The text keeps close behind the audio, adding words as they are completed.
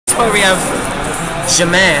point we have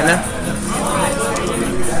Jaman,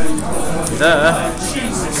 the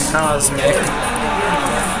Cosmic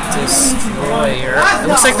Destroyer. It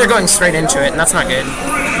looks like they're going straight into it, and that's not good.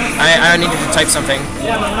 I needed to type something.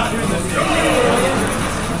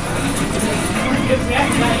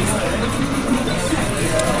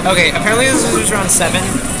 Okay, apparently this was round 7.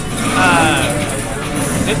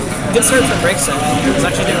 Good start from Braixen. He was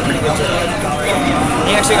actually doing pretty good today.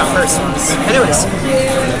 He actually got first once. Anyways,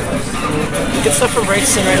 good stuff from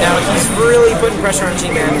Braixen right now. He's really putting pressure on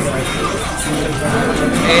G-Man.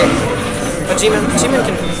 But G-Man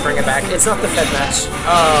can bring it back. It's not the Fed match.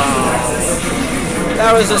 Oh,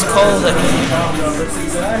 that was just cold.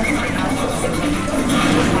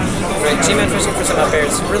 Right, G-Man fishing for some up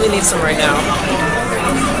airs. Really needs some right now.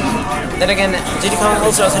 Then again, Diddy Kong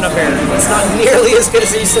also has an up air. It's not nearly as good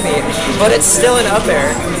as it used to be, but it's still an up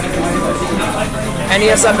air. And he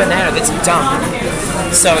has that banana that's dumb.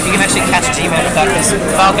 So he can actually catch G-Man with that because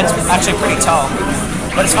Falcon's actually pretty tall.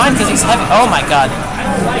 But it's fine because he's heavy. Oh my god.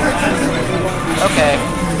 Okay.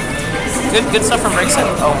 Good stuff from Braixen.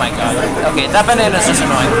 Oh my god. Okay, that banana is just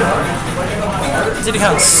annoying. Diddy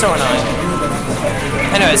Kong's so annoying.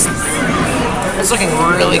 Anyways, it's looking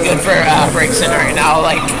really good for Braixen right now.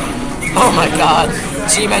 Like, oh my god.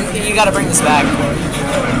 G-Man, you gotta bring this back.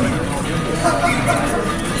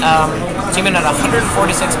 G-Man at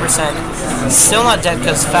 146%. Still not dead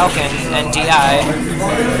because Falcon and DI.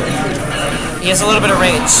 He has a little bit of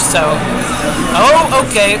rage, so... Oh,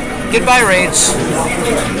 okay. Goodbye, rage.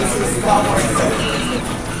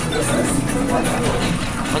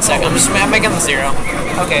 1 sec, I'm making the 0.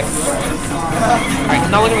 Okay. Alright,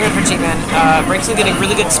 not looking good for G-Man. Braixen getting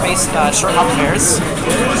really good space, short hop affairs.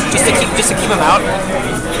 Just to keep him out.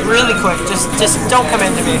 Really quick, just don't come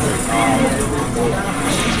into me.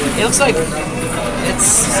 It looks like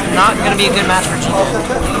it's not gonna be a good match for G-Man.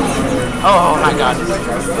 Oh my god.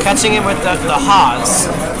 Catching him with the Haws.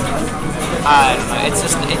 I don't know, it's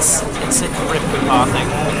a rip paw thing.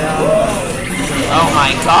 Oh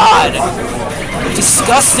my god!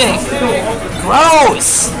 Disgusting!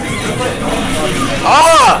 Gross!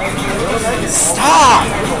 Oh! Stop!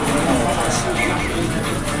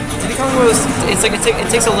 Diddy Kong it's like it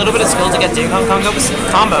takes a little bit of skill to get Diddy Kong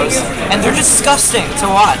combos, and they're disgusting to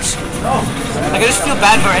watch. Like, I just feel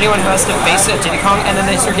bad for anyone who has to face a Diddy Kong and then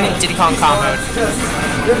they start getting Diddy Kong comboed.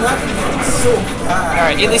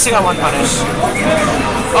 Alright, at least he got one punish.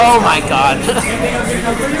 Oh my god.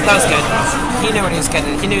 That was good. He knew what he was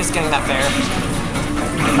getting. He knew he was getting that fair.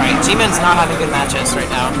 Alright, G-Man's not having good matches right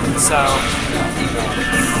now, so...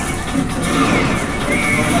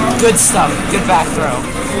 Good stuff. Good back throw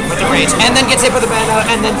with the rage. And then gets hit with the banana,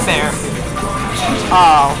 and then fair.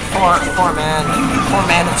 Oh, poor man. Poor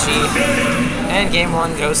Manichi. And game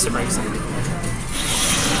 1 goes to Braixen.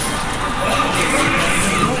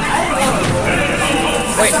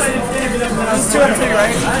 Wait. This is 2 out of 3,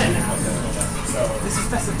 right? This is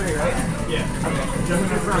best of 3, right? Yeah.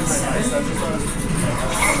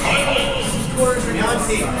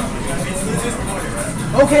 Okay.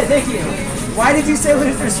 Okay, thank you. Why did you say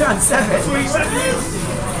losers round 7?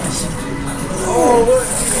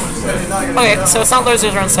 Okay, so it's not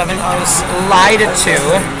losers round 7. I was lied to.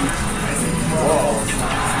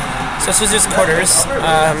 So this was just quarters.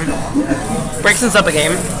 Braixen's up a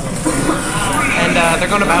game. And they're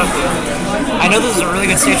going to Battlefield. I know this is a really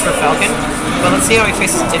good stage for Falcon, but let's see how he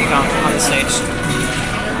faces Diddy Kong on the stage.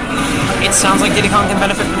 It sounds like Diddy Kong can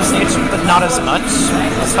benefit from the stage, but not as much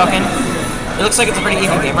as Falcon. It looks like it's a pretty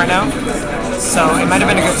even game right now, so it might have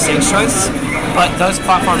been a good stage choice, but those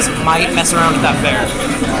platforms might mess around with that fair.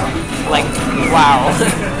 Like, wow.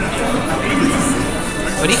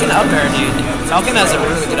 But he can up air, dude. Falcon has a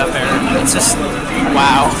really good up air. It's just,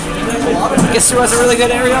 wow. Guess who has a really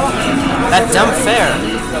good aerial? That dumb fair.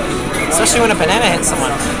 Especially when a banana hits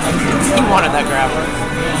someone. He wanted that grab.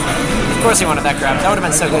 Of course he wanted that grab. That would have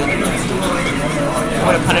been so good. He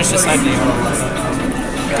would have punished his side view.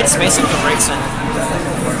 Good spacing from Braixen.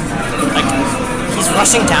 Like, he's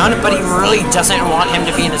rushing down, but he really doesn't want him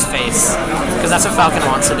to be in his face. Because that's what Falcon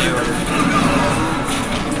wants to do.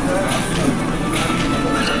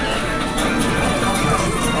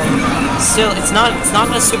 Still, it's not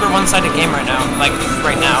a super one-sided game right now. Like,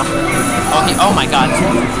 right now. Oh my god.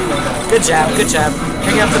 Good jab, good jab.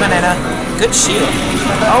 Picking up the banana. Good shield.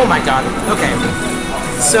 Oh my god. Okay.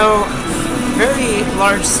 So, very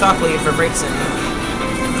large stock lead for Braixen.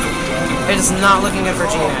 It is not looking good for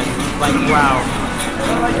G-Man. Like, wow.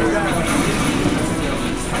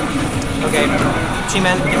 Okay.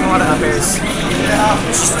 G-Man, getting a lot of up airs.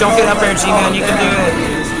 Just don't get up air, G-Man. You can do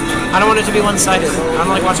it. I don't want it to be one-sided. I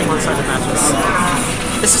don't like watching one-sided matches.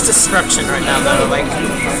 This is destruction right now, though. Like,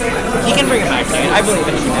 he can bring it back, dude. I believe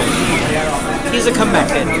in G-Man. He's a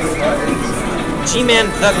comeback kid. G-Man,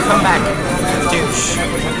 the comeback douche.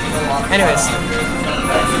 Anyways.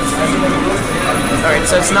 Alright,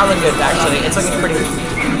 so it's not looking good, actually. It's looking pretty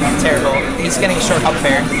terrible. He's getting a short up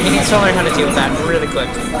fair. He needs to learn how to deal with that really quick.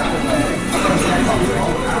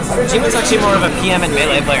 G-Man's actually more of a PM and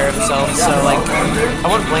melee player himself, so, like, I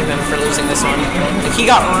won't blame him for losing this one. Like, he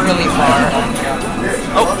got really far.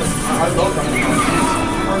 Oh!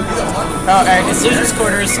 Alright, it's Loser's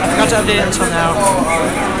Quarters. I forgot to update it until now.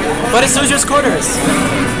 But it's Loser's Quarters!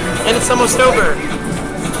 And it's almost over.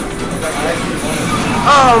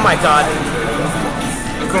 Oh my god.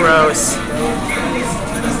 Gross.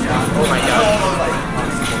 Oh my god.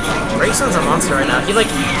 Braixen's a monster right now. He,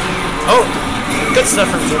 like... Oh! Good stuff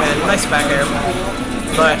from G-Man. Nice back air.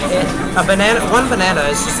 But one banana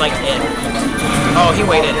is just like it. Oh, he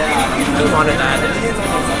waited. He wanted that.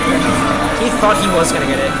 He thought he was gonna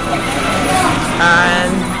get it.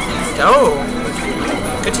 And oh,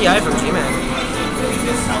 good TI from G-Man.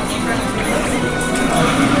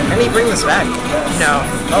 Can he bring this back? No.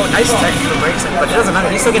 Oh, nice tech from Braixen, but it doesn't matter.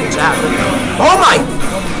 He's still getting jabbed. Oh my!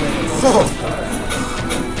 Oh.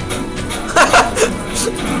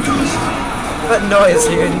 That noise,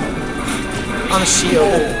 dude. On a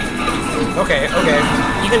shield. Okay, okay.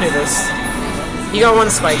 You can do this. You got one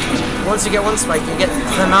spike. Once you get one spike, you get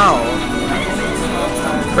the null.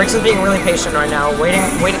 Braixen's being really patient right now. Waiting.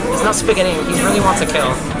 He's not spaghettiing. He really wants a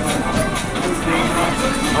kill.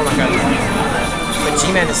 Oh my god. But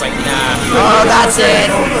G-Man is like, nah. Oh, that's it!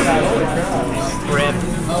 Rip.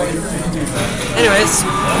 Anyways.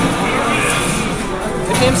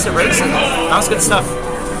 Good games to Braixen. That was good stuff.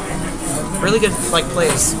 Really good, like,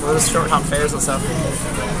 plays. Those short hop fairs and stuff.